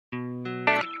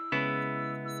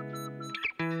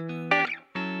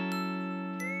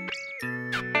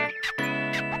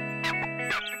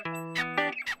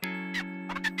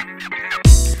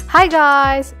Hi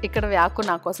guys, ఇక్కడ వ్యాకు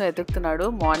నా కోసం ఎదుగుతున్నాడు.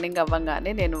 మార్నింగ్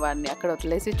అవ్వగానే నేను వాడిని అక్కడ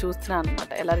వదిలేసి చూస్తున్నాను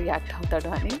అనమాట, ఎలా రియాక్ట్ అవుతాడు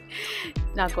అని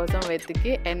నా కోసం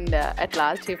వెతికి. And at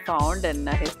last he found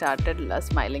and he started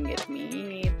smiling at me.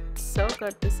 So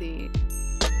good to see.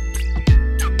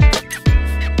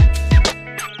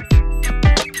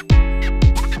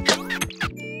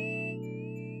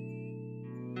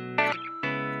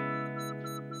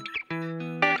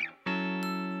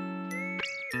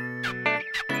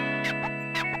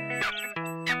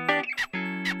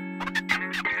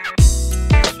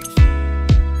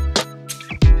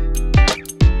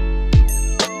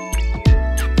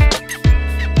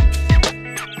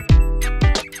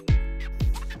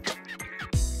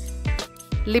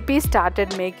 Lippy started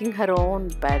making her own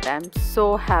bed. I'm so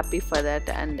happy for that,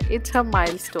 and it's her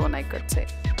milestone, I could say.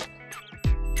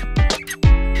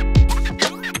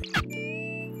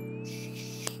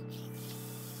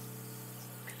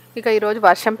 ఇక ఈరోజు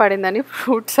వర్షం పడిందని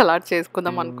fruit salad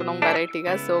చేసుకుందాం అనుకున్నాం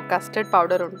వెరైటీగా. So custard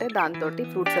powder ఉంటే దాంతో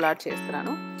fruit salad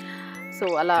చేస్తున్నాను. సో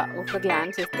అలా ఒక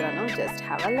గ్లాన్స్ ఇస్తున్నాను, జస్ట్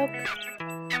హ్యావ్ అ లుక్.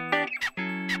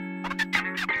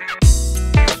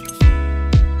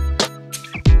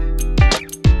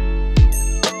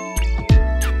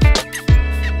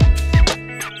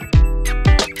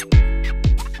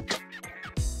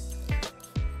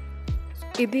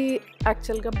 ఇది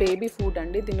యాక్చువల్గా బేబీ ఫుడ్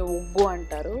అండి, దీన్ని ఉగ్గు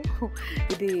అంటారు.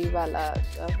 ఇది వాళ్ళ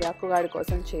వ్యాకుగాడి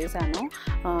కోసం చేశాను.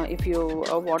 If you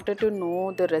wanted to know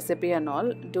the recipe and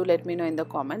all, do let me no in the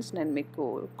comments. నేను మీకు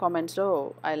కామెంట్స్లో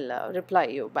I will reply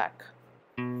you back.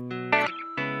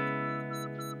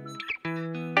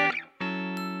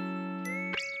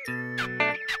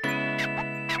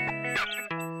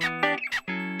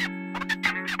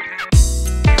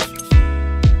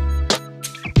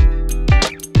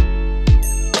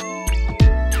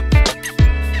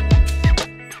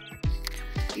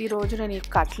 ఈరోజు నేను ఈ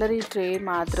కట్లరీ ట్రే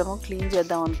మాత్రము క్లీన్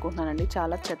చేద్దాం అనుకుంటున్నానండి.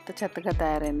 చాలా చెత్తగా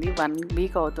తయారైంది. 1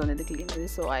 వీక్ అవుతుంది ఇది క్లీన్ చేసి.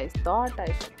 So I thought I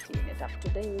should clean it up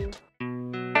today.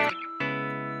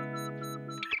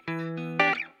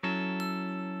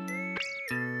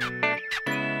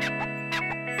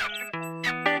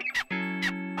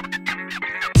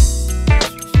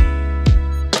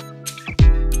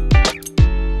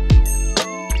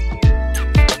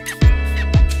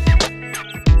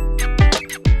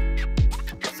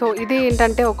 So ఇది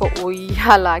ఏంటంటే ఒక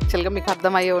ఉయ్యాల. యాక్చువల్గా మీకు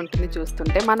అర్థమయ్యే ఉంటుంది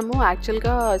చూస్తుంటే. మనము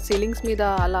యాక్చువల్గా సీలింగ్స్ మీద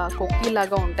అలా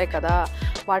కొక్కీలాగా ఉంటాయి కదా,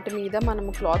 వాటి మీద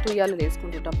మనము క్లాత్ ఉయ్యాలు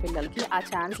వేసుకుంటుంటాం పిల్లలకి. ఆ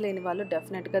ఛాన్స్ లేని వాళ్ళు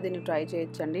డెఫినెట్గా దీన్ని ట్రై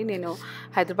చేయొచ్చండి. నేను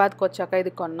హైదరాబాద్కి వచ్చాక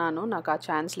ఇది కొన్నాను, నాకు ఆ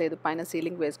ఛాన్స్ లేదు పైన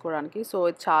సీలింగ్ వేసుకోవడానికి. సో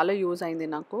ఇది చాలా యూజ్ అయింది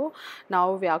నాకు. నా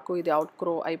వ్యాకు ఇది అవుట్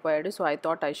గ్రో అయిపోయాడు. So I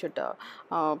thought I should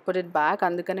put it back.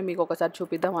 అందుకనే మీకు ఒకసారి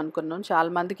చూపిద్దాం అనుకున్నాను.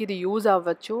 చాలా మందికి ఇది యూజ్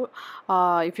అవ్వచ్చు.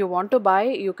 If you want to buy,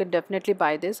 you can definitely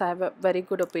by this. I have a very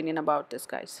good opinion about this,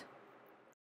 guys.